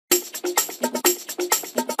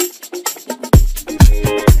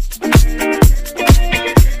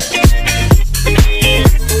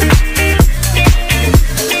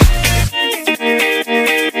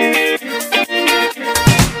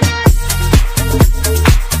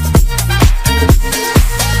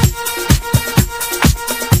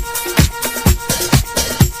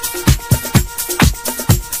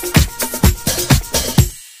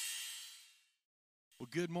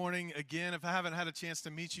again. If I haven't had a chance to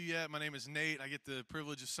meet you yet, my name is Nate. I get the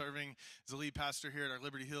privilege of serving as the lead pastor here at our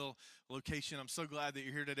Liberty Hill location. I'm so glad that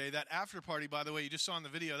you're here today. That after party, by the way, you just saw in the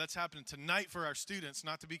video, that's happening tonight for our students,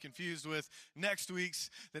 not to be confused with next week's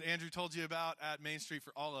that Andrew told you about at Main Street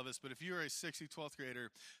for all of us. But if you're a 6th through 12th grader,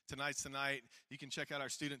 tonight's the night. You can check out our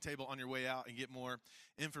student table on your way out and get more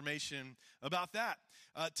information about that.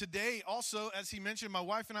 Today, also, as he mentioned, my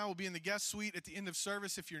wife and I will be in the guest suite at the end of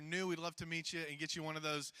service. If you're new, we'd love to meet you and get you one of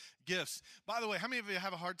those gifts. By the way, how many of you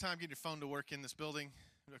have a hard time getting your phone to work in this building?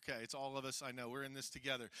 Okay, it's all of us. I know. We're in this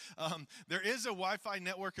together. There is a Wi-Fi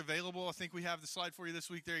network available. I think we have the slide for you this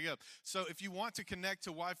week. There you go. So if you want to connect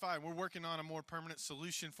to Wi-Fi, we're working on a more permanent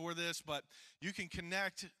solution for this, but you can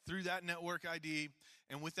connect through that network ID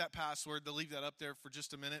and with that password. They'll leave that up there for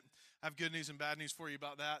just a minute. I have good news and bad news for you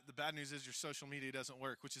about that. The bad news is your social media doesn't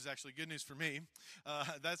work, which is actually good news for me.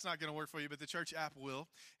 That's not going to work for you, but the church app will,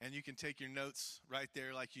 and you can take your notes right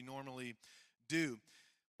there like you normally do.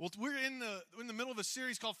 Well, we're in the middle of a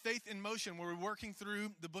series called Faith in Motion, where we're working through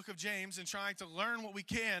the book of James and trying to learn what we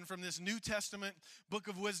can from this New Testament book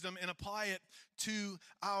of wisdom and apply it to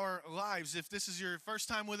our lives. If this is your first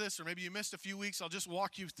time with us, or maybe you missed a few weeks, I'll just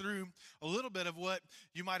walk you through a little bit of what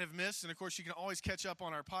you might have missed. And of course, you can always catch up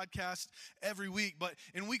on our podcast every week. But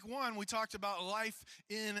in week 1, we talked about life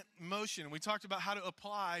in motion. We talked about how to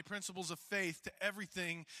apply principles of faith to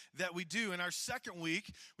everything that we do. In our second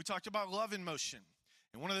week, we talked about love in motion.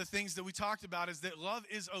 And one of the things that we talked about is that love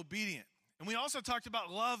is obedient. And we also talked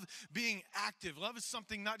about love being active. Love is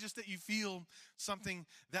something not just that you feel, something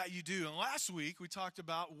that you do. And last week, we talked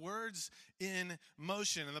about words in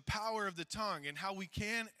motion and the power of the tongue and how we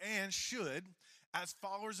can and should, as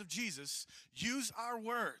followers of Jesus, use our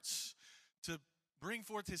words to bring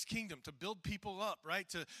forth his kingdom, to build people up, right?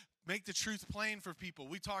 To make the truth plain for people.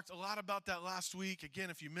 We talked a lot about that last week. Again,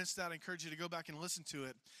 if you missed that, I encourage you to go back and listen to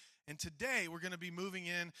it. And today, we're going to be moving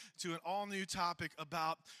in to an all-new topic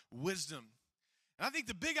about wisdom. And I think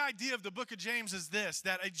the big idea of the book of James is this,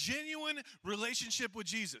 that a genuine relationship with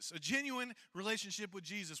Jesus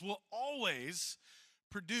will always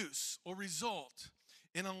produce or result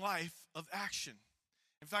in a life of action.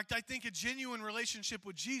 In fact, I think a genuine relationship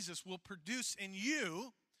with Jesus will produce in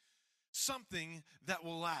you something that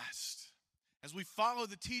will last. As we follow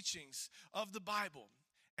the teachings of the Bible,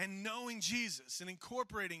 and knowing Jesus and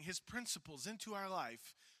incorporating his principles into our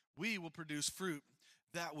life, we will produce fruit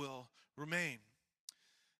that will remain.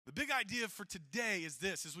 The big idea for today is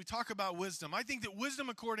this, as we talk about wisdom. I think that wisdom,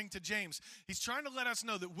 according to James, he's trying to let us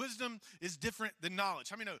know that wisdom is different than knowledge.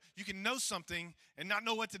 How many know you can know something and not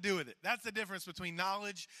know what to do with it? That's the difference between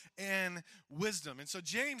knowledge and wisdom. And so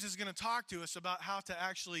James is going to talk to us about how to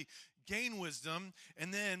actually gain wisdom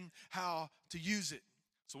and then how to use it.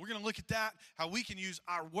 So we're going to look at that, how we can use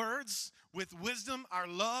our words with wisdom, our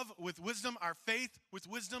love with wisdom, our faith with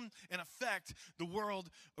wisdom, and affect the world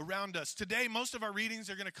around us. Today, most of our readings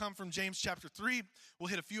are going to come from James chapter 3. We'll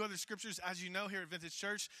hit a few other scriptures. As you know, here at Vintage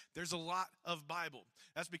Church, there's a lot of Bible.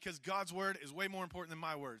 That's because God's word is way more important than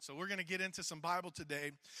my word. So we're going to get into some Bible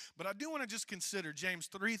today. But I do want to just consider James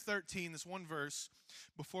 3:13, this one verse,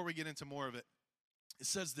 before we get into more of it. It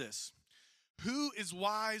says this. Who is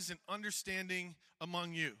wise and understanding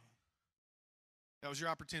among you? That was your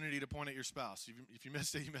opportunity to point at your spouse. If you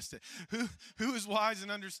missed it, you missed it. Who is wise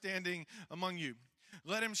and understanding among you?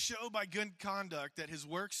 Let him show by good conduct that his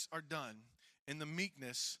works are done in the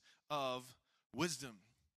meekness of wisdom.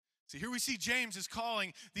 See, here we see James is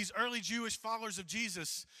calling these early Jewish followers of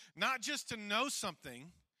Jesus not just to know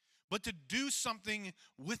something, but to do something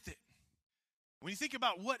with it. When you think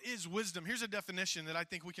about what is wisdom, here's a definition that I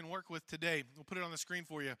think we can work with today. We'll put it on the screen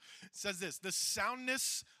for you. It says this, the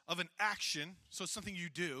soundness of an action, so something you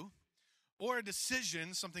do, or a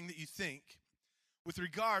decision, something that you think, with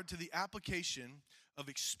regard to the application of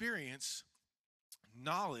experience,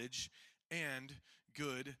 knowledge, and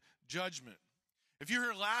good judgment. If you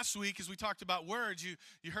heard last week as we talked about words, you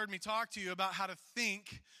heard me talk to you about how to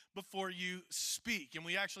think before you speak. And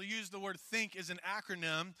we actually used the word think as an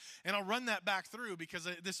acronym. And I'll run that back through because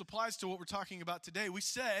this applies to what we're talking about today. We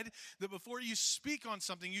said that before you speak on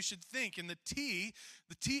something, you should think. And the T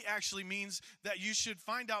actually means that you should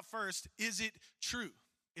find out first, is it true?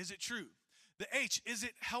 Is it true? The H, is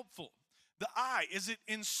it helpful? The I, is it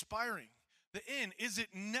inspiring? The N, is it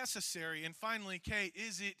necessary? And finally, K,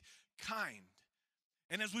 is it kind?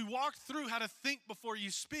 And as we walked through how to think before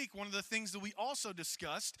you speak, one of the things that we also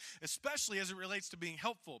discussed, especially as it relates to being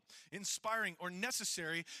helpful, inspiring, or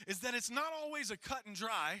necessary, is that it's not always a cut and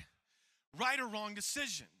dry, right or wrong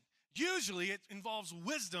decision. Usually it involves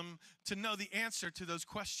wisdom to know the answer to those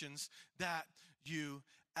questions that you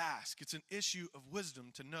ask. It's an issue of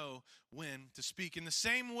wisdom to know when to speak. In the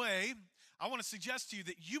same way, I want to suggest to you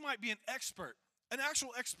that you might be an expert, an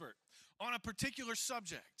actual expert on a particular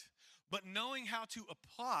subject, but knowing how to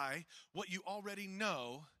apply what you already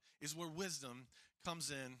know is where wisdom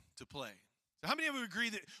comes in to play. So how many of you agree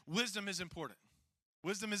that wisdom is important?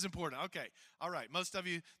 Wisdom is important. Okay. All right. Most of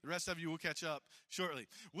you, the rest of you will catch up shortly.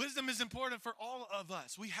 Wisdom is important for all of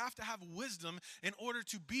us. We have to have wisdom in order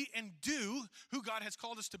to be and do who God has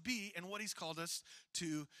called us to be and what he's called us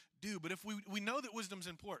to do. But if we know that wisdom is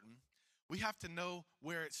important, we have to know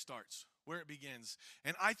where it starts, where it begins.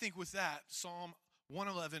 And I think with that, Psalm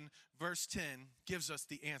 111, verse 10 gives us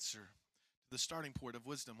the answer to the starting point of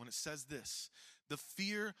wisdom when it says this: the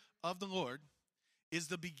fear of the Lord is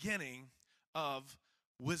the beginning of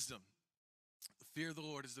wisdom. The fear of the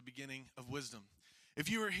Lord is the beginning of wisdom. If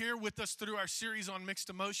you were here with us through our series on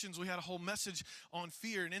mixed emotions, we had a whole message on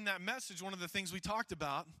fear. And in that message, one of the things we talked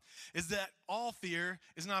about is that all fear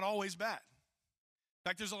is not always bad. In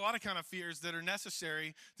fact, there's a lot of kind of fears that are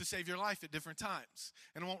necessary to save your life at different times.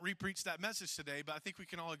 And I won't re-preach that message today, but I think we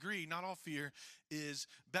can all agree not all fear is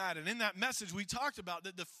bad. And in that message, we talked about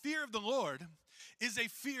that the fear of the Lord is a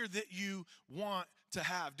fear that you want to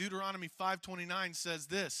have. Deuteronomy 5:29 says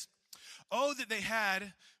this: "Oh, that they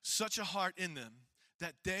had such a heart in them,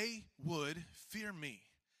 that they would fear me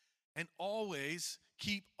and always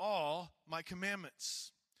keep all my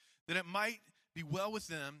commandments, that it might be well with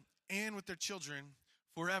them and with their children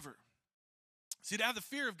forever." See, to have the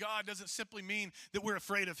fear of God doesn't simply mean that we're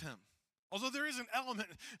afraid of him. Although there is an element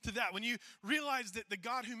to that. When you realize that the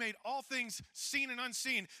God who made all things seen and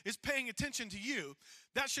unseen is paying attention to you,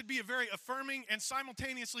 that should be a very affirming and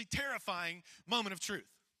simultaneously terrifying moment of truth.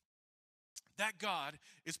 That God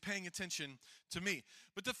is paying attention to me.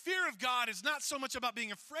 But the fear of God is not so much about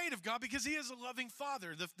being afraid of God, because he is a loving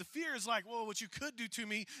father. The fear is like, well, what you could do to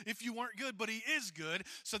me if you weren't good, but he is good.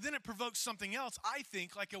 So then it provokes something else, I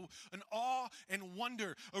think, like an awe and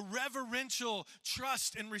wonder, a reverential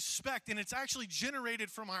trust and respect. And it's actually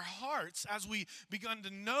generated from our hearts as we begun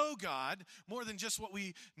to know God more than just what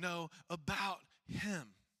we know about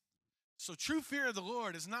him. So true fear of the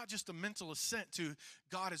Lord is not just a mental assent to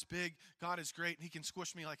God is big, God is great, and he can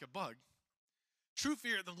squish me like a bug. True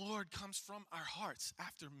fear of the Lord comes from our hearts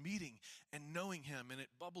after meeting and knowing him, and it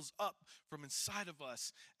bubbles up from inside of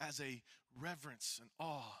us as a reverence, an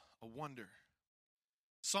awe, a wonder.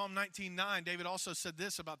 Psalm 19:9, David also said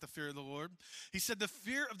this about the fear of the Lord. He said, "The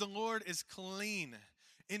fear of the Lord is clean,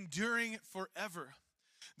 enduring forever.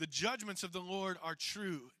 The judgments of the Lord are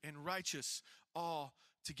true and righteous all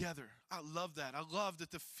together." I love that. I love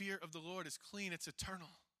that the fear of the Lord is clean. It's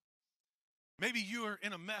eternal. Maybe you are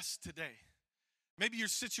in a mess today. Maybe your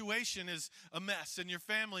situation is a mess in your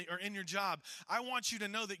family or in your job. I want you to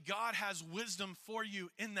know that God has wisdom for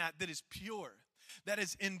you in that is pure, that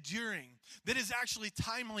is enduring, that is actually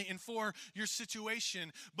timely and for your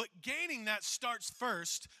situation. But gaining that starts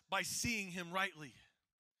first by seeing him rightly.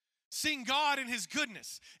 Seeing God in his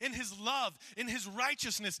goodness, in his love, in his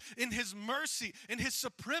righteousness, in his mercy, in his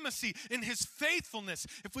supremacy, in his faithfulness.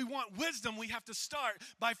 If we want wisdom, we have to start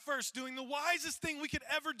by first doing the wisest thing we could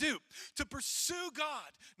ever do, to pursue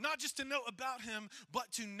God, not just to know about him, but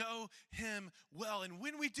to know him well. And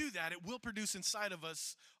when we do that, it will produce inside of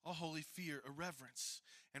us a holy fear, a reverence.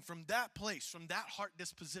 And from that place, from that heart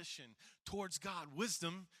disposition towards God,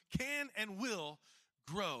 wisdom can and will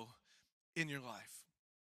grow in your life.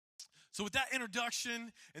 So with that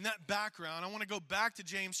introduction and that background, I want to go back to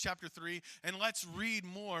James chapter 3, and let's read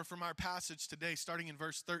more from our passage today, starting in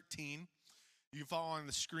verse 13. You can follow on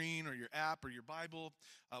the screen or your app or your Bible,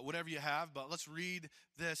 whatever you have, but let's read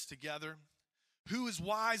this together. "Who is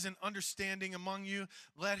wise and understanding among you?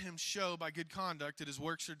 Let him show by good conduct that his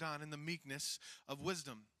works are done in the meekness of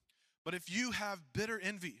wisdom. But if you have bitter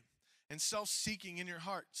envy and self-seeking in your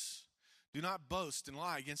hearts, do not boast and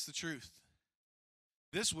lie against the truth.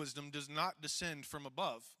 This wisdom does not descend from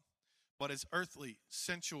above, but is earthly,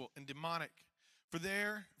 sensual, and demonic.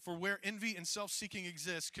 For where envy and self-seeking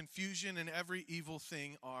exist, confusion and every evil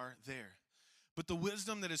thing are there. But the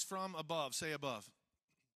wisdom that is from above," say above,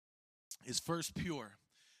 "is first pure,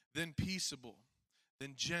 then peaceable,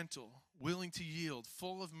 then gentle, willing to yield,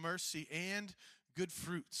 full of mercy and good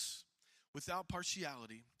fruits, without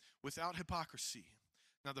partiality, without hypocrisy.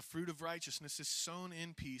 Now the fruit of righteousness is sown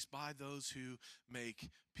in peace by those who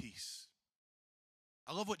make peace."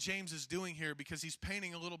 I love what James is doing here, because he's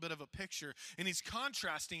painting a little bit of a picture, and he's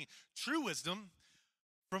contrasting true wisdom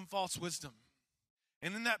from false wisdom.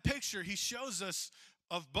 And in that picture, he shows us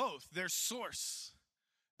of both their source,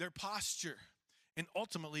 their posture, and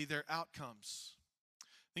ultimately their outcomes.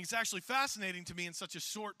 think it's actually fascinating to me in such a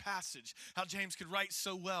short passage how James could write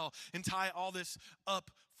so well and tie all this up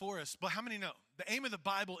for us. But how many know the aim of the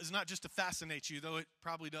Bible is not just to fascinate you, though it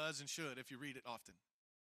probably does and should if you read it often.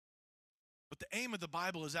 But the aim of the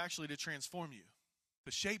Bible is actually to transform you,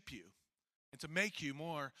 to shape you, and to make you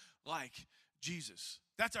more like Jesus.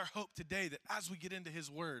 That's our hope today, that as we get into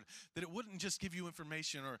his word, that it wouldn't just give you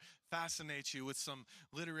information or fascinate you with some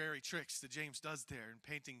literary tricks that James does there and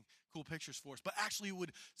painting cool pictures for us, but actually it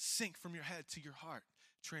would sink from your head to your heart,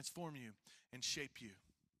 transform you, and shape you.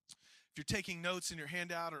 If you're taking notes in your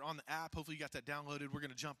handout or on the app, hopefully you got that downloaded. We're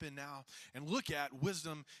going to jump in now and look at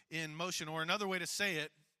wisdom in motion, or another way to say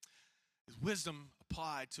it is wisdom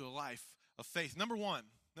applied to a life of faith. Number one,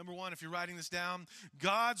 if you're writing this down,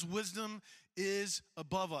 God's wisdom is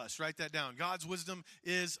above us. Write that down. God's wisdom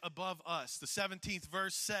is above us. The 17th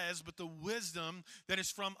verse says, but the wisdom that is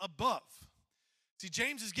from above. See,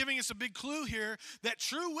 James is giving us a big clue here that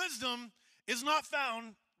true wisdom is not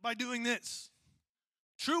found by doing this.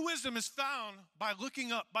 True wisdom is found by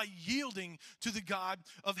looking up, by yielding to the God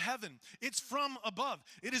of heaven. It's from above.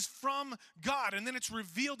 It is from God, and then it's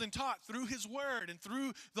revealed and taught through his word and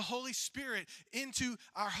through the Holy Spirit into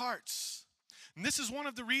our hearts. And this is one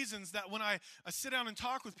of the reasons that when I sit down and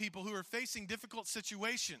talk with people who are facing difficult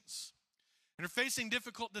situations and are facing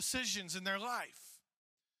difficult decisions in their life,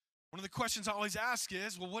 one of the questions I always ask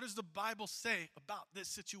is, well, what does the Bible say about this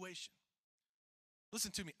situation?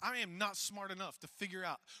 Listen to me, I am not smart enough to figure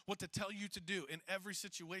out what to tell you to do in every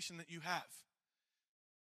situation that you have.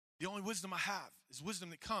 The only wisdom I have is wisdom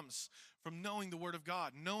that comes from knowing the Word of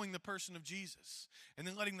God, knowing the person of Jesus, and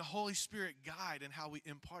then letting the Holy Spirit guide in how we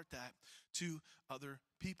impart that to other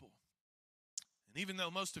people. And even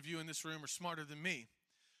though most of you in this room are smarter than me,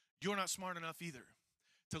 you're not smart enough either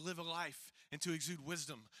to live a life and to exude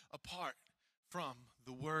wisdom apart from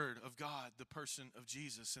the Word of God, the person of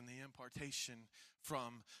Jesus, and the impartation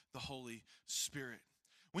from the Holy Spirit.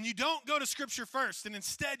 When you don't go to Scripture first and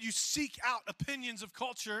instead you seek out opinions of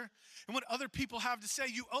culture and what other people have to say,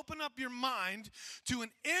 you open up your mind to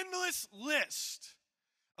an endless list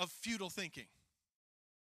of futile thinking.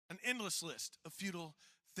 An endless list of futile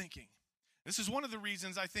thinking. This is one of the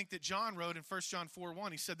reasons I think that John wrote in 1 John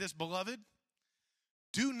 4:1. He said this, beloved,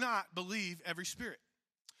 do not believe every spirit,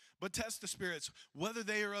 but test the spirits, whether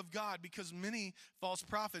they are of God, because many false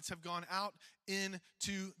prophets have gone out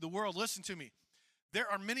into the world. Listen to me. There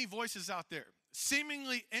are many voices out there,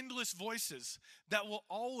 seemingly endless voices that will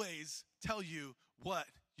always tell you what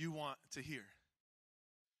you want to hear.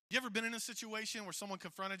 You ever been in a situation where someone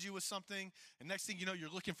confronted you with something, and next thing you know, you're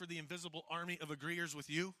looking for the invisible army of agreeers with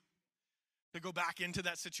you to go back into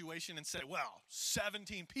that situation and say, well,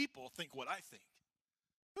 17 people think what I think.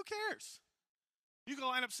 Who cares? You can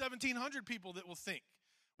line up 1,700 people that will think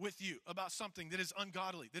with you about something that is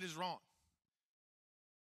ungodly, that is wrong.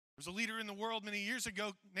 There was a leader in the world many years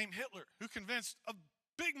ago named Hitler who convinced a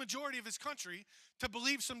big majority of his country to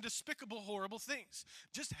believe some despicable, horrible things.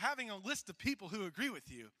 Just having a list of people who agree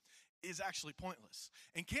with you is actually pointless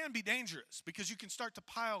and can be dangerous because you can start to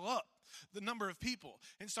pile up the number of people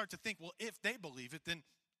and start to think, well, if they believe it, then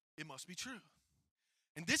it must be true.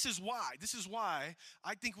 And this is why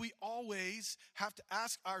I think we always have to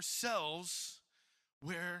ask ourselves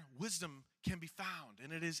where wisdom can be found,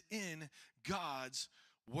 and it is in God's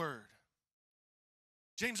word.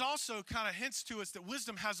 James also kind of hints to us that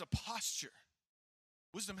wisdom has a posture.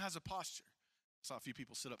 Wisdom has a posture. I saw a few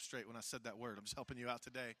people sit up straight when I said that word. I'm just helping you out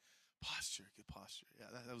today. Posture, good posture. Yeah,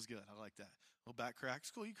 that was good. I like that. A little back crack.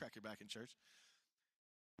 It's cool, you crack your back in church.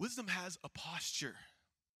 Wisdom has a posture.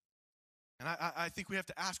 And I think we have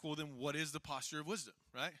to ask, well, then what is the posture of wisdom,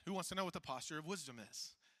 right? Who wants to know what the posture of wisdom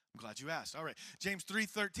is? I'm glad you asked. All right, James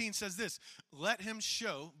 3:13 says this, let him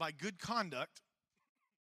show by good conduct,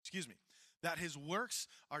 that his works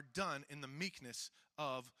are done in the meekness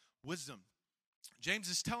of wisdom. James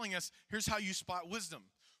is telling us, here's how you spot wisdom.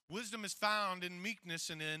 Wisdom is found in meekness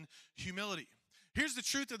and in humility. Here's the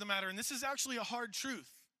truth of the matter, and this is actually a hard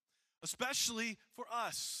truth, especially for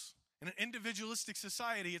us. In an individualistic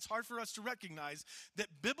society, it's hard for us to recognize that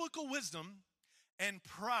biblical wisdom and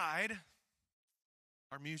pride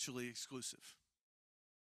are mutually exclusive.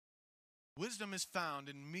 Wisdom is found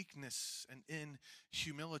in meekness and in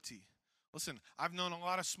humility. Listen, I've known a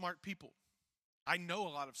lot of smart people. I know a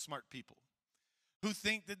lot of smart people who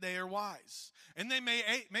think that they are wise. And they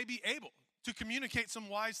may be able to communicate some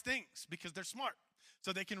wise things because they're smart.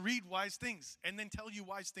 So they can read wise things and then tell you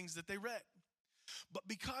wise things that they read. But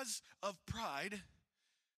because of pride,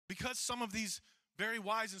 because some of these very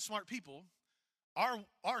wise and smart people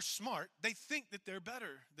are smart. They think that they're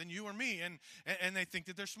better than you or me, and they think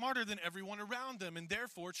that they're smarter than everyone around them, and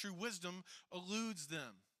therefore true wisdom eludes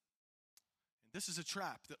them. And this is a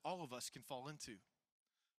trap that all of us can fall into,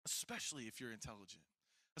 especially if you're intelligent,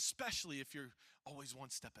 especially if you're always one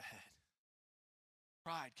step ahead.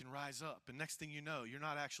 Pride can rise up, and next thing you know, you're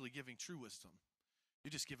not actually giving true wisdom.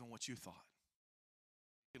 You're just giving what you thought.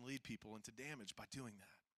 You can lead people into damage by doing that.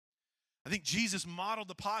 I think Jesus modeled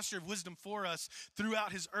the posture of wisdom for us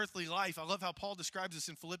throughout his earthly life. I love how Paul describes this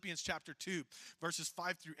in Philippians chapter 2, verses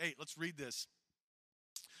 5 through 8. Let's read this.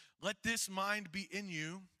 Let this mind be in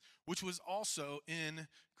you, which was also in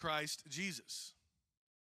Christ Jesus.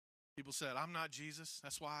 People said, I'm not Jesus.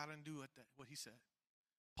 That's why I didn't do what he said.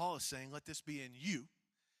 Paul is saying, let this be in you,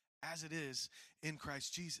 as it is in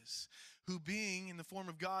Christ Jesus, who being in the form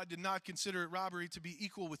of God did not consider it robbery to be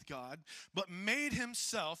equal with God, but made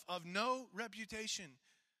himself of no reputation,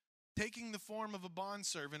 taking the form of a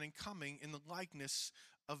bondservant and coming in the likeness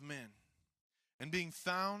of men. And being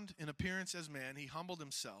found in appearance as man, he humbled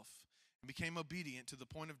himself and became obedient to the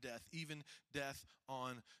point of death, even death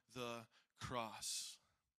on the cross.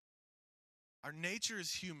 Our nature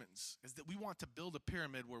as humans is that we want to build a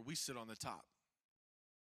pyramid where we sit on the top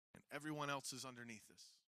and everyone else is underneath us.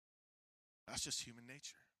 That's just human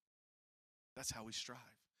nature. That's how we strive.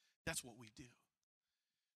 That's what we do.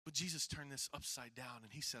 But Jesus turned this upside down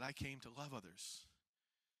and he said, I came to love others.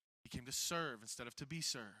 He came to serve instead of to be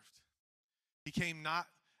served. He came not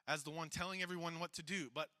as the one telling everyone what to do,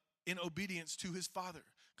 but in obedience to his Father,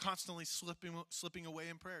 constantly slipping away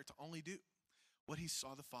in prayer to only do what he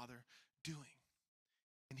saw the Father doing.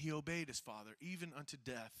 And he obeyed his Father, even unto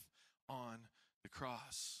death on the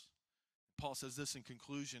cross. Paul says this in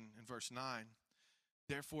conclusion in verse 9.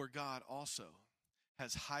 Therefore God also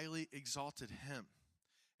has highly exalted him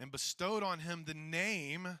and bestowed on him the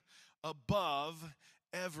name above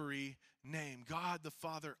every name. God the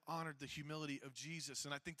Father honored the humility of Jesus.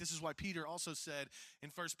 And I think this is why Peter also said in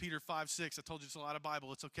 1 Peter 5:6, I told you it's a lot of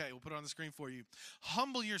Bible, it's okay, we'll put it on the screen for you.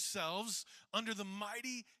 Humble yourselves under the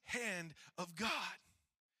mighty hand of God,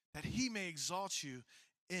 that he may exalt you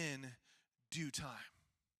in due time.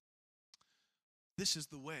 This is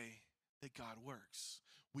the way that God works.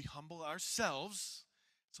 We humble ourselves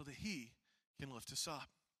so that he can lift us up.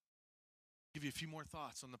 Give you a few more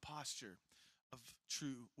thoughts on the posture of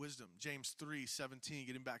true wisdom. James 3:17,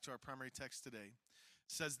 getting back to our primary text today,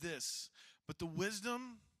 says this, but the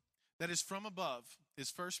wisdom that is from above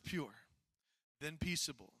is first pure, then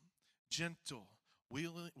peaceable, gentle,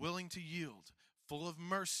 willing to yield, full of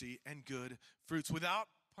mercy and good fruits, without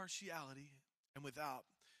partiality and without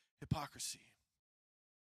hypocrisy.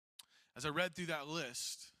 As I read through that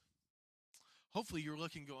list, hopefully you're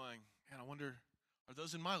looking going, man, I wonder, are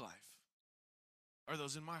those in my life? Are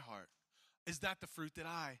those in my heart? Is that the fruit that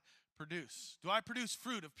I produce? Do I produce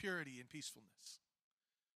fruit of purity and peacefulness,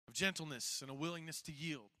 of gentleness and a willingness to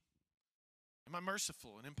yield? Am I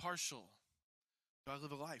merciful and impartial? Do I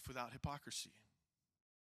live a life without hypocrisy?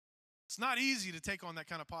 It's not easy to take on that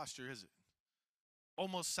kind of posture, is it?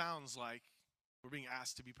 Almost sounds like we're being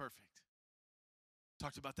asked to be perfect.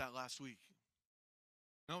 Talked about that last week.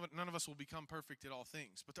 None of us will become perfect at all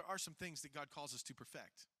things, but there are some things that God calls us to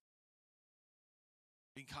perfect.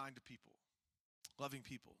 Being kind to people, loving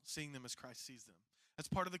people, seeing them as Christ sees them. That's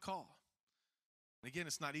part of the call. And again,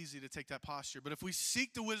 it's not easy to take that posture, but if we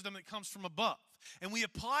seek the wisdom that comes from above and we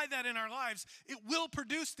apply that in our lives, it will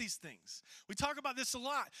produce these things. We talk about this a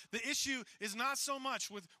lot. The issue is not so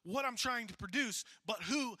much with what I'm trying to produce, but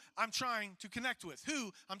who I'm trying to connect with,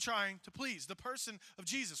 who I'm trying to please, the person of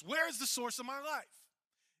Jesus. Where is the source of my life?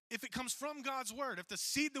 If it comes from God's word, if the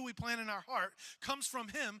seed that we plant in our heart comes from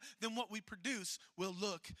him, then what we produce will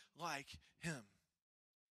look like him.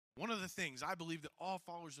 One of the things I believe that all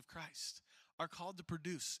followers of Christ are called to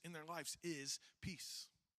produce in their lives is peace.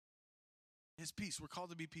 His peace. We're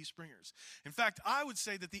called to be peace bringers. In fact, I would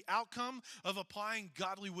say that the outcome of applying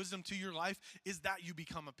godly wisdom to your life is that you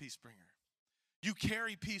become a peace bringer. You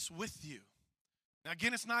carry peace with you. Now,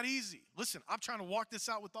 again, it's not easy. Listen, I'm trying to walk this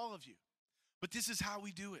out with all of you. But this is how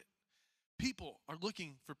we do it. People are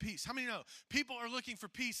looking for peace. How many know? People are looking for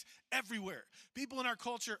peace everywhere. People in our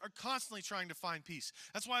culture are constantly trying to find peace.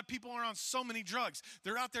 That's why people are on so many drugs.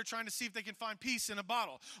 They're out there trying to see if they can find peace in a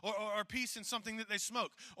bottle or peace in something that they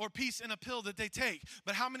smoke or peace in a pill that they take.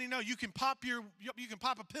 But how many know you can pop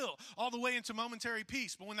a pill all the way into momentary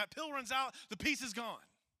peace, but when that pill runs out, the peace is gone,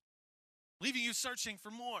 leaving you searching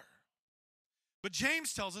for more. But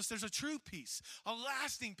James tells us there's a true peace, a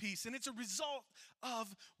lasting peace, and it's a result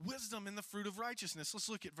of wisdom and the fruit of righteousness. Let's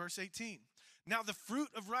look at verse 18. Now the fruit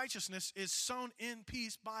of righteousness is sown in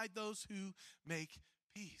peace by those who make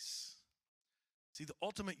peace. See, the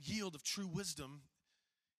ultimate yield of true wisdom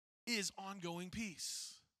is ongoing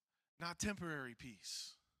peace, not temporary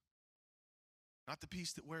peace. Not the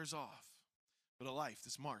peace that wears off, but a life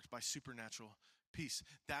that's marked by supernatural peace.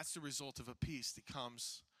 That's the result of a peace that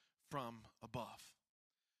comes from above.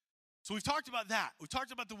 So we've talked about that. We've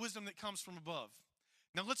talked about the wisdom that comes from above.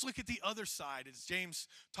 Now let's look at the other side as James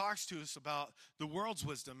talks to us about the world's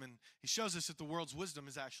wisdom, and he shows us that the world's wisdom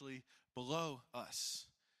is actually below us.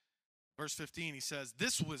 Verse 15, he says,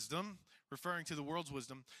 this wisdom, referring to the world's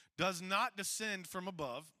wisdom, does not descend from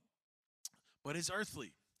above, but is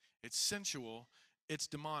earthly. It's sensual, it's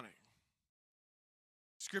demonic.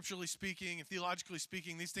 Scripturally speaking and theologically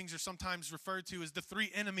speaking, these things are sometimes referred to as the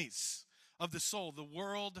three enemies of the soul: the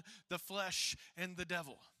world, the flesh, and the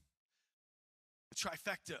devil. The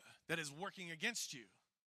trifecta that is working against you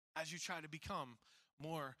as you try to become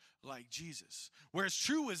more like Jesus. Whereas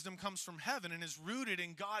true wisdom comes from heaven and is rooted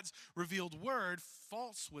in God's revealed word,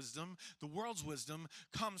 false wisdom, the world's wisdom,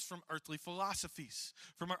 comes from earthly philosophies,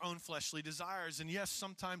 from our own fleshly desires, and yes,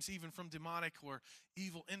 sometimes even from demonic or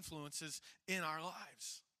evil influences in our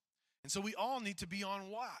lives. And so we all need to be on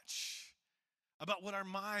watch about what our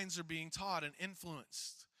minds are being taught and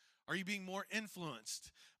influenced. Are you being more influenced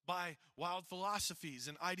by wild philosophies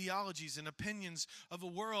and ideologies and opinions of a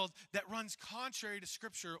world that runs contrary to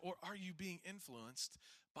Scripture, or are you being influenced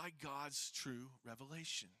by God's true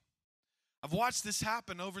revelation? I've watched this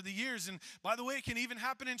happen over the years, and by the way, it can even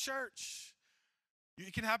happen in church.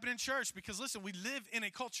 It can happen in church because, listen, we live in a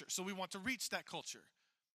culture, so we want to reach that culture.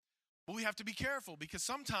 But we have to be careful because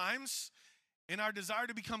sometimes in our desire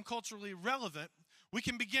to become culturally relevant, we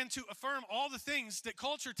can begin to affirm all the things that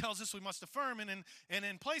culture tells us we must affirm, and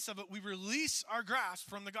in place of it, we release our grasp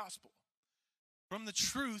from the gospel, from the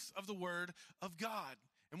truth of the word of God.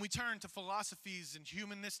 And we turn to philosophies and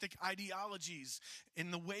humanistic ideologies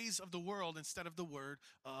in the ways of the world instead of the word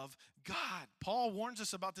of God. Paul warns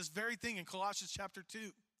us about this very thing in Colossians chapter 2.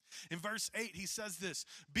 In verse 8, he says this: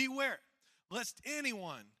 beware, lest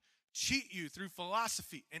anyone cheat you through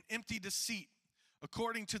philosophy and empty deceit,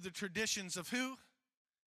 according to the traditions of who?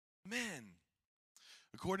 Men,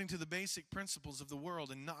 according to the basic principles of the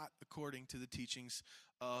world and not according to the teachings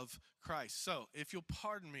of Christ. So, if you'll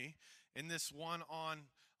pardon me in this one on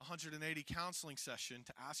 180 counseling session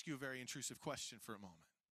to ask you a very intrusive question for a moment.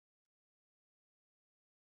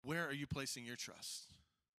 Where are you placing your trust?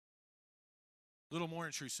 A little more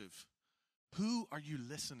intrusive. Who are you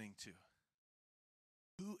listening to?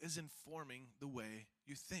 Who is informing the way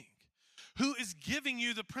you think? Who is giving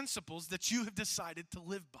you the principles that you have decided to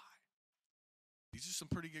live by? These are some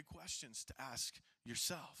pretty good questions to ask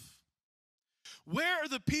yourself. Where are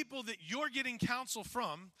the people that you're getting counsel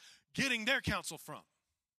from getting their counsel from?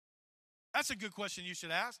 That's a good question you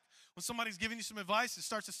should ask. When somebody's giving you some advice, it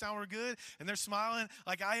starts to sound real good, and they're smiling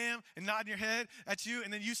like I am and nodding your head at you,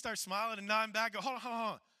 and then you start smiling and nodding back. Go, hold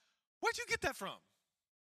on. Where'd you get that from?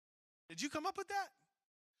 Did you come up with that?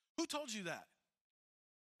 Who told you that?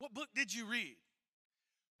 What book did you read?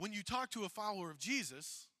 When you talk to a follower of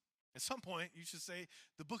Jesus, at some point you should say,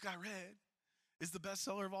 the book I read is the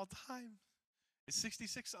bestseller of all time. It's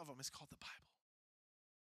 66 of them. It's called the Bible.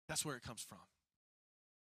 That's where it comes from.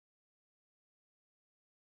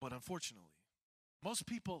 But unfortunately, most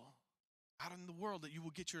people out in the world that you will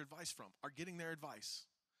get your advice from are getting their advice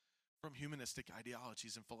from humanistic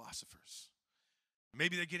ideologies and philosophers.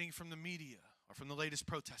 Maybe they're getting it from the media or from the latest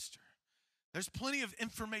protester. There's plenty of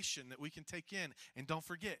information that we can take in, and don't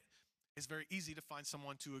forget, it's very easy to find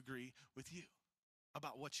someone to agree with you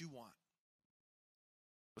about what you want.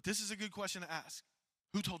 But this is a good question to ask.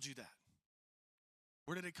 Who told you that?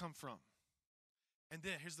 Where did it come from? And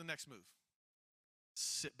then here's the next move.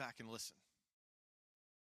 Sit back and listen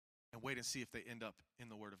and wait and see if they end up in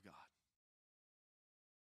the Word of God.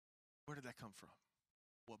 Where did that come from?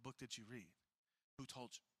 What book did you read? Who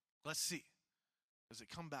told you? Let's see. Does it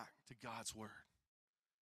come back to God's Word?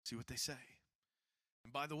 See what they say.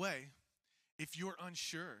 And by the way, if you're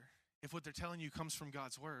unsure if what they're telling you comes from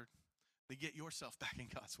God's Word, then get yourself back in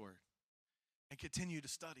God's Word and continue to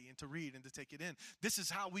study and to read and to take it in. This is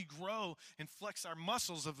how we grow and flex our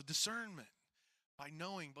muscles of discernment, by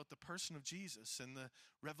knowing both the person of Jesus and the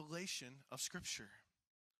revelation of Scripture.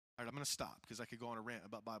 All right, I'm going to stop because I could go on a rant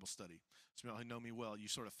about Bible study. Some of you who know me well, you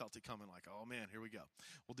sort of felt it coming like, oh man, here we go.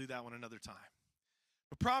 We'll do that one another time.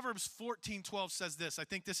 But Proverbs 14:12 says this. I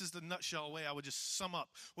think this is the nutshell way I would just sum up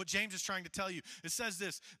what James is trying to tell you. It says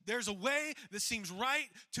this: there's a way that seems right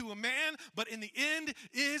to a man, but in the end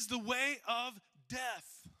is the way of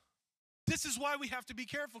death. this is why we have to be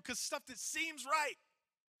careful, because stuff that seems right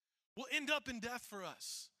will end up in death for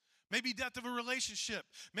us. Maybe death of a relationship,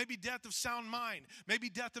 maybe death of sound mind, maybe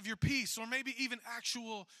death of your peace, or maybe even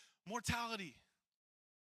actual mortality.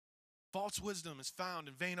 False wisdom is found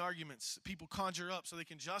in vain arguments people conjure up so they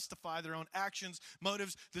can justify their own actions,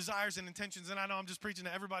 motives, desires, and intentions. And I know I'm just preaching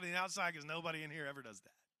to everybody on the outside because nobody in here ever does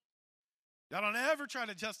that. Y'all don't ever try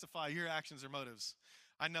to justify your actions or motives.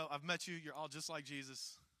 I know, I've met you. You're all just like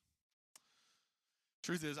Jesus.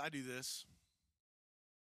 Truth is, I do this.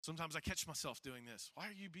 Sometimes I catch myself doing this. Why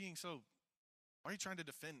are you trying to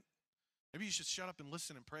defend? Maybe you should shut up and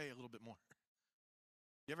listen and pray a little bit more.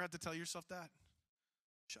 You ever have to tell yourself that?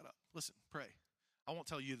 Shut up, listen, pray. I won't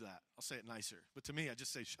tell you that. I'll say it nicer. But to me, I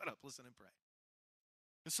just say, shut up, listen, and pray.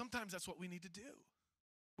 Because sometimes that's what we need to do.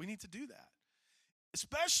 We need to do that.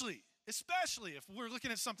 Especially if we're looking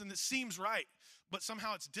at something that seems right, but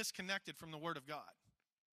somehow it's disconnected from the Word of God.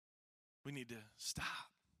 We need to stop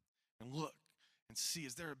and look and see,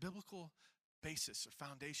 is there a biblical basis or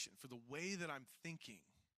foundation for the way that I'm thinking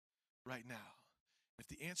right now? If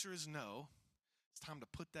the answer is no, it's time to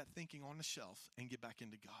put that thinking on the shelf and get back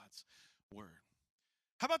into God's Word.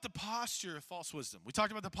 How about the posture of false wisdom? We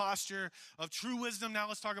talked about the posture of true wisdom. Now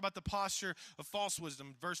let's talk about the posture of false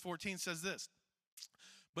wisdom. Verse 14 says this,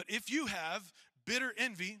 but if you have bitter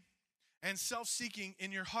envy and self-seeking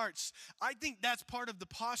in your hearts. I think that's part of the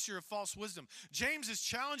posture of false wisdom. James is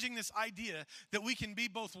challenging this idea that we can be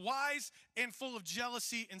both wise and full of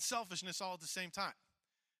jealousy and selfishness all at the same time.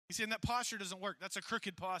 He's saying that posture doesn't work. That's a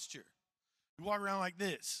crooked posture. You walk around like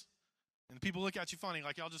this, and people look at you funny,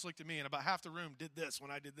 like y'all just looked at me, and about half the room did this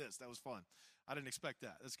when I did this. That was fun. I didn't expect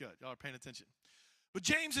that. That's good. Y'all are paying attention. But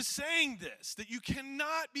James is saying this, that you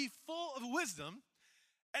cannot be full of wisdom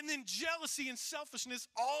and then jealousy and selfishness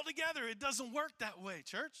all together. It doesn't work that way,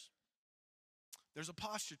 church. There's a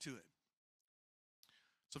posture to it.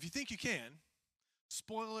 So if you think you can,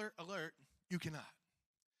 spoiler alert, you cannot.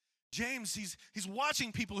 James, he's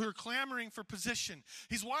watching people who are clamoring for position.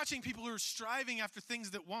 He's watching people who are striving after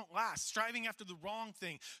things that won't last, striving after the wrong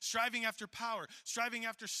thing, striving after power, striving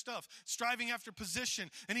after stuff, striving after position.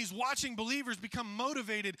 And he's watching believers become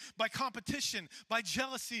motivated by competition, by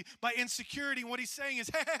jealousy, by insecurity. And what he's saying is,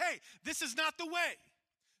 hey, this is not the way.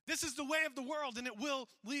 This is the way of the world, and it will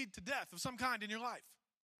lead to death of some kind in your life.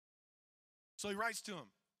 So he writes to him,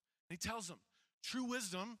 and he tells him, true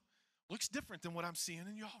wisdom looks different than what I'm seeing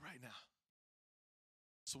in y'all right now.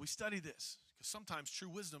 So we study this, because sometimes true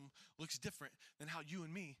wisdom looks different than how you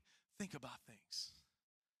and me think about things.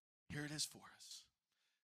 Here it is for us.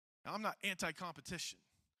 Now, I'm not anti-competition.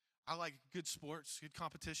 I like good sports, good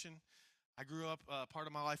competition. I grew up part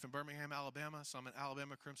of my life in Birmingham, Alabama, so I'm an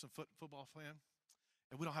Alabama Crimson football fan.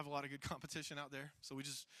 And we don't have a lot of good competition out there, so we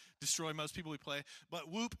just destroy most people we play.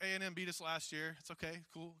 But whoop, A&M beat us last year. It's okay,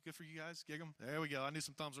 cool, good for you guys. Gig 'em. There we go. I knew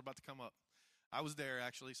some thumbs were about to come up. I was there,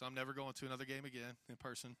 actually, so I'm never going to another game again in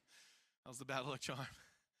person. That was the bad luck charm.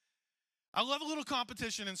 I love a little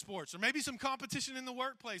competition in sports, or maybe some competition in the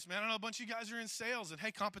workplace, man. I know a bunch of you guys are in sales, and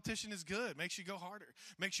hey, competition is good. Makes you go harder,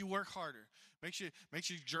 makes you work harder, makes you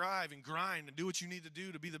drive and grind and do what you need to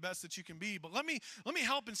do to be the best that you can be. But let me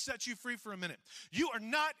help and set you free for a minute. You are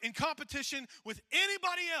not in competition with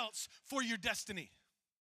anybody else for your destiny.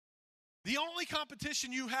 The only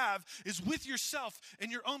competition you have is with yourself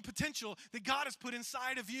and your own potential that God has put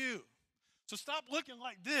inside of you. So stop looking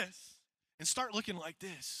like this and start looking like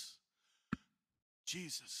this.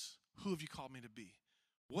 Jesus, who have you called me to be?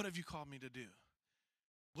 What have you called me to do?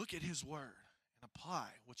 Look at his word and apply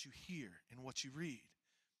what you hear and what you read.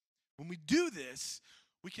 When we do this,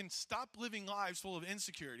 we can stop living lives full of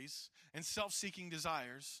insecurities and self-seeking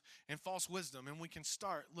desires and false wisdom, and we can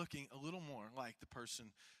start looking a little more like the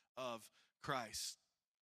person of Christ.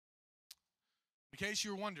 In case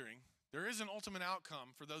you were wondering, there is an ultimate outcome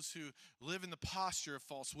for those who live in the posture of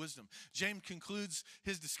false wisdom. James concludes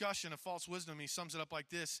his discussion of false wisdom. He sums it up like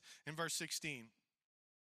this in verse 16.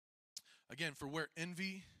 Again, for where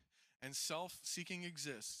envy and self-seeking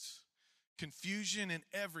exists, confusion and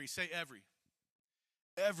every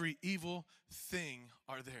evil thing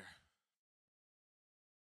are there.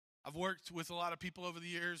 I've worked with a lot of people over the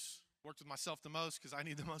years, worked with myself the most because I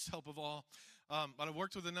need the most help of all. But I've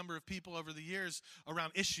worked with a number of people over the years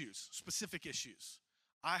around issues, specific issues.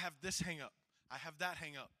 I have this hang up. I have that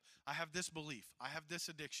hang up. I have this belief. I have this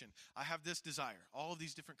addiction. I have this desire. All of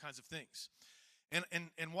these different kinds of things.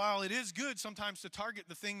 And while it is good sometimes to target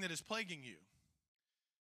the thing that is plaguing you,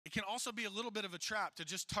 it can also be a little bit of a trap to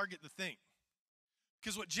just target the thing.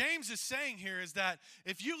 Because what James is saying here is that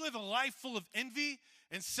if you live a life full of envy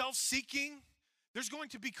and self-seeking, There's going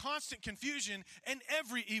to be constant confusion in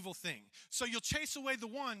every evil thing. So you'll chase away the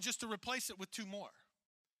one just to replace it with two more.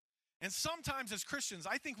 And sometimes as Christians,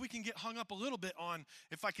 I think we can get hung up a little bit on,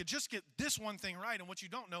 if I could just get this one thing right. And what you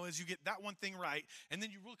don't know is you get that one thing right, and then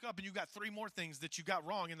you look up and you got three more things that you got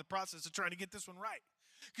wrong in the process of trying to get this one right.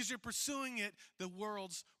 Because you're pursuing it the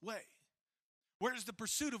world's way. Whereas the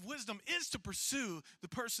pursuit of wisdom is to pursue the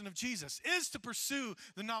person of Jesus, is to pursue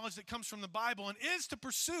the knowledge that comes from the Bible, and is to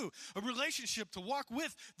pursue a relationship to walk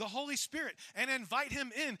with the Holy Spirit and invite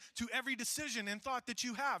him in to every decision and thought that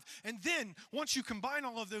you have. And then once you combine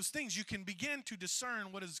all of those things, you can begin to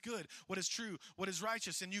discern what is good, what is true, what is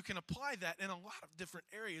righteous, and you can apply that in a lot of different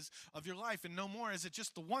areas of your life. And no more is it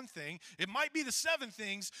just the one thing. It might be the seven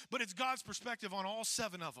things, but it's God's perspective on all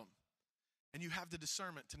seven of them. And you have the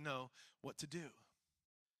discernment to know what to do.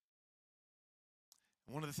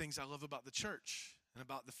 One of the things I love about the church and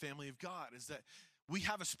about the family of God is that we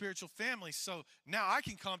have a spiritual family. So now I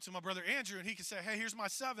can come to my brother Andrew and he can say, hey, here's my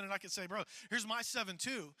seven. And I can say, bro, here's my seven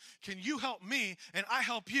too. Can you help me and I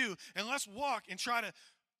help you? And let's walk and try to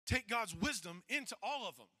take God's wisdom into all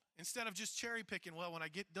of them instead of just cherry picking. Well, when I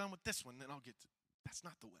get done with this one, then I'll get to. That's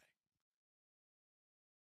not the way.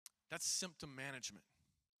 That's symptom management.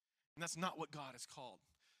 And that's not what God has called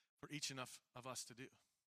for each and of us to do.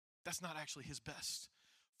 That's not actually his best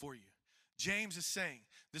for you. James is saying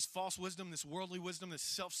this false wisdom, this worldly wisdom, this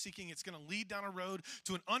self-seeking, it's going to lead down a road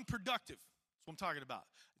to an unproductive. That's what I'm talking about.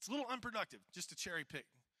 It's a little unproductive just to cherry pick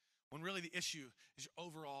when really the issue is your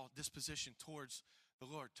overall disposition towards the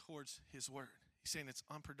Lord, towards his word. He's saying it's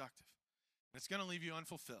unproductive. And it's going to leave you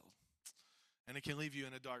unfulfilled. And it can leave you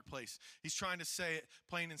in a dark place. He's trying to say it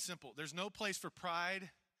plain and simple. There's no place for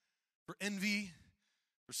pride, for envy,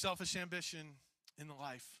 for selfish ambition in the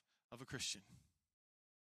life of a Christian.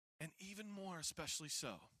 And even more especially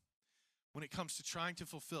so when it comes to trying to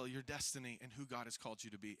fulfill your destiny and who God has called you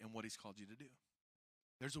to be and what he's called you to do.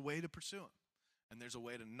 There's a way to pursue him, and there's a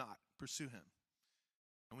way to not pursue him.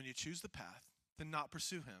 And when you choose the path to not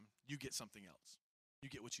pursue him, you get something else. You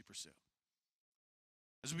get what you pursue.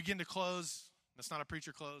 As we begin to close, that's not a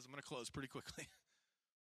preacher close, I'm going to close pretty quickly.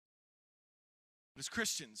 But as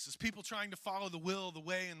Christians, as people trying to follow the will, the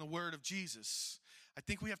way, and the word of Jesus, I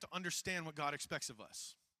think we have to understand what God expects of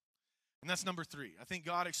us. And that's number 3. I think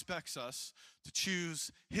God expects us to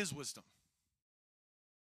choose his wisdom.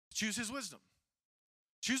 Choose his wisdom.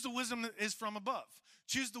 Choose the wisdom that is from above.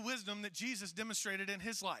 Choose the wisdom that Jesus demonstrated in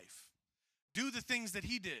his life. Do the things that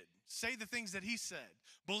he did. Say the things that he said.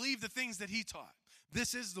 Believe the things that he taught.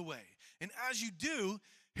 This is the way. And as you do,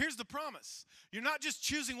 here's the promise. You're not just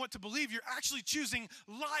choosing what to believe, you're actually choosing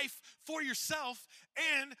life for yourself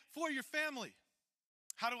and for your family.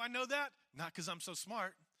 How do I know that? Not because I'm so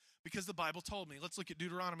smart, because the Bible told me. Let's look at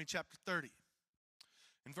Deuteronomy chapter 30.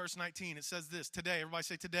 In verse 19, it says this. Today, everybody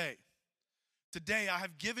say today. Today I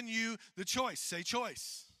have given you the choice. Say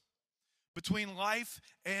choice. Between life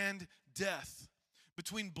and death.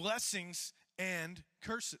 Between blessings and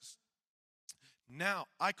curses. Now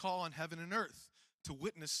I call on heaven and earth to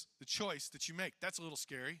witness the choice that you make. That's a little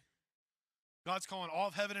scary. God's calling all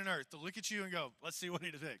of heaven and earth to look at you and go, let's see what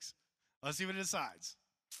he picks. Let's see what he decides.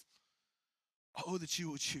 Oh, that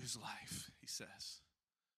you would choose life, he says.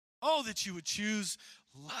 Oh, that you would choose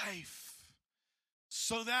life.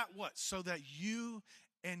 So that what? So that you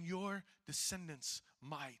and your descendants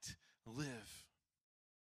might live.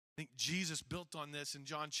 I think Jesus built on this in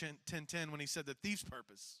John 10:10 when he said the thief's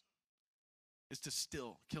purpose is to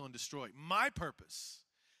steal, kill, and destroy. My purpose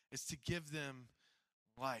is to give them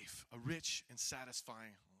life, a rich and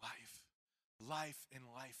satisfying life. Life and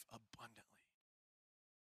life abundantly.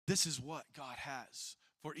 This is what God has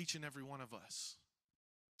for each and every one of us.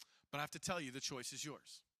 But I have to tell you, the choice is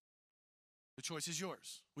yours. The choice is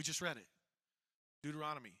yours. We just read it.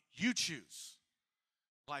 Deuteronomy. You choose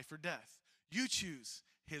life or death. You choose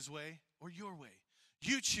his way or your way.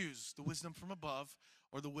 You choose the wisdom from above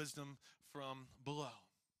or the wisdom from below.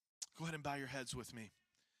 Go ahead and bow your heads with me.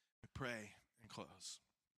 We pray and close.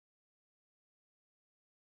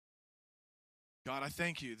 God, I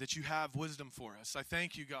thank you that you have wisdom for us. I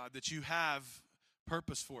thank you, God, that you have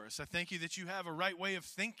purpose for us. I thank you that you have a right way of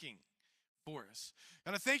thinking for us.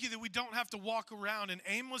 God, I thank you that we don't have to walk around in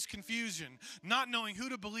aimless confusion, not knowing who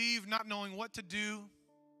to believe, not knowing what to do.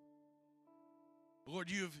 Lord,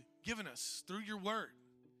 you have given us through your word,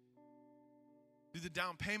 through the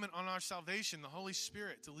down payment on our salvation, the Holy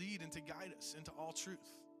Spirit to lead and to guide us into all truth.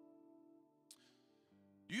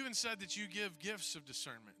 You even said that you give gifts of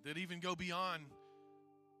discernment that even go beyond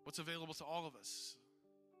what's available to all of us.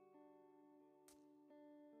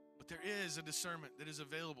 But there is a discernment that is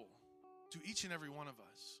available to each and every one of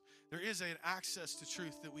us There is an access to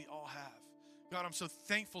truth that we all have. God, I'm so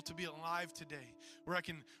thankful to be alive today, where I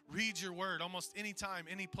can read your word almost any time,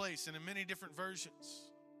 any place, and in many different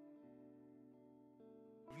versions.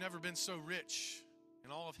 We've never been so rich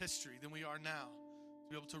in all of history than we are now, to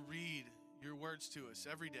be able to read your words to us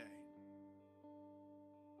every day.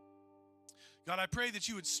 God, I pray that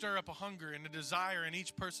you would stir up a hunger and a desire in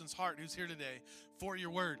each person's heart who's here today for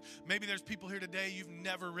your word. Maybe there's people here today, you've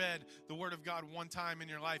never read the word of God one time in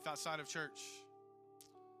your life outside of church.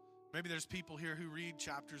 Maybe there's people here who read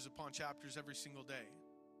chapters upon chapters every single day.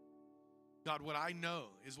 God, what I know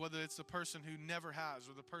is whether it's the person who never has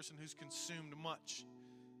or the person who's consumed much,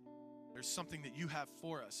 there's something that you have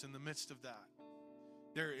for us in the midst of that.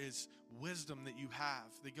 There is wisdom that you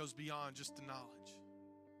have that goes beyond just the knowledge.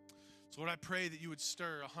 So Lord, I pray that you would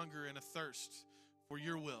stir a hunger and a thirst for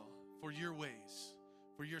your will, for your ways,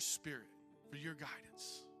 for your spirit, for your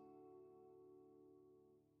guidance.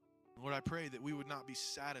 Lord, I pray that we would not be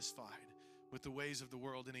satisfied with the ways of the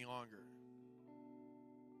world any longer.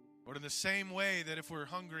 Lord, in the same way that if we're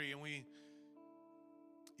hungry and we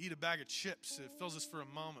eat a bag of chips, it fills us for a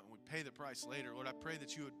moment, we pay the price later. Lord, I pray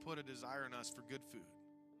that you would put a desire in us for good food,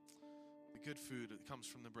 the good food that comes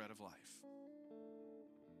from the bread of life.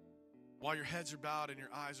 While your heads are bowed and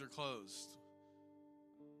your eyes are closed,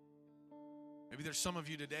 maybe there's some of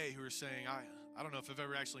you today who are saying, I don't know if I've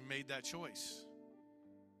ever actually made that choice.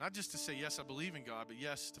 Not just to say, yes, I believe in God, but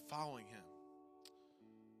yes, to following him.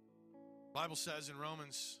 The Bible says in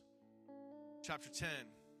Romans chapter 10,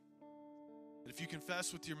 that if you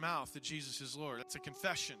confess with your mouth that Jesus is Lord, that's a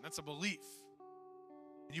confession, that's a belief.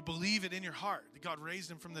 And you believe it in your heart that God raised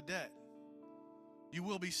him from the dead, you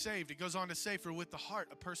will be saved. It goes on to say, for with the heart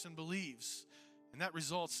a person believes, and that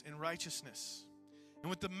results in righteousness. And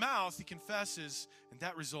with the mouth he confesses, and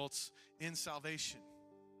that results in salvation.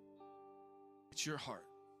 It's your heart.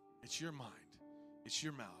 It's your mind. It's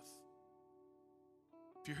your mouth.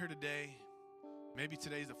 If you're here today, maybe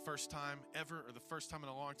today's the first time ever or the first time in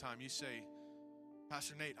a long time you say,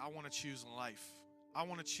 Pastor Nate, I want to choose life. I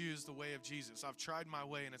want to choose the way of Jesus. I've tried my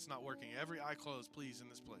way and it's not working. Every eye closed, please, in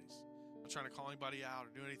this place. I'm not trying to call anybody out or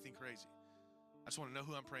do anything crazy. I just want to know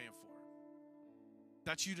who I'm praying for. If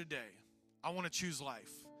that's you today. I want to choose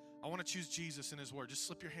life. I want to choose Jesus and his word. Just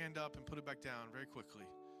slip your hand up and put it back down very quickly.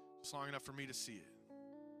 Just long enough for me to see it.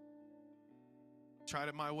 Tried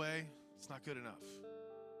it my way. It's not good enough.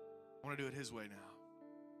 I want to do it his way now.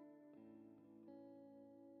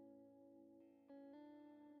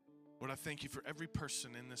 Lord, I thank you for every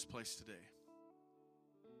person in this place today.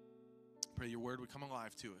 Pray your word would come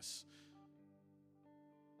alive to us.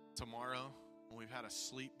 Tomorrow, when we've had a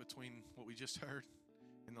sleep between what we just heard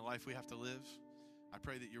and the life we have to live, I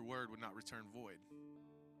pray that your word would not return void.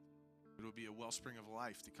 It would be a wellspring of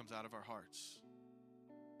life that comes out of our hearts.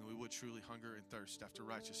 And we would truly hunger and thirst after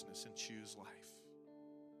righteousness and choose life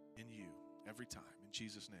in you every time. In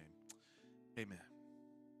Jesus' name, amen.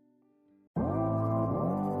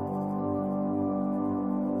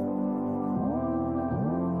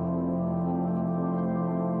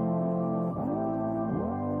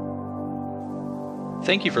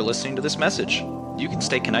 Thank you for listening to this message. You can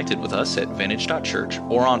stay connected with us at Vintage.Church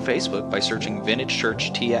or on Facebook by searching Vintage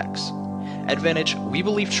Church TX. At Vintage, we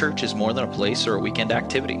believe church is more than a place or a weekend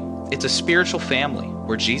activity. It's a spiritual family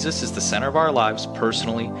where Jesus is the center of our lives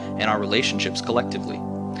personally and our relationships collectively.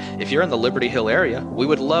 If you're in the Liberty Hill area, we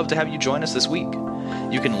would love to have you join us this week.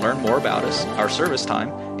 You can learn more about us, our service time,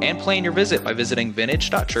 and plan your visit by visiting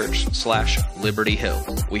Vintage.Church/Liberty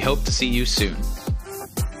Hill. We hope to see you soon.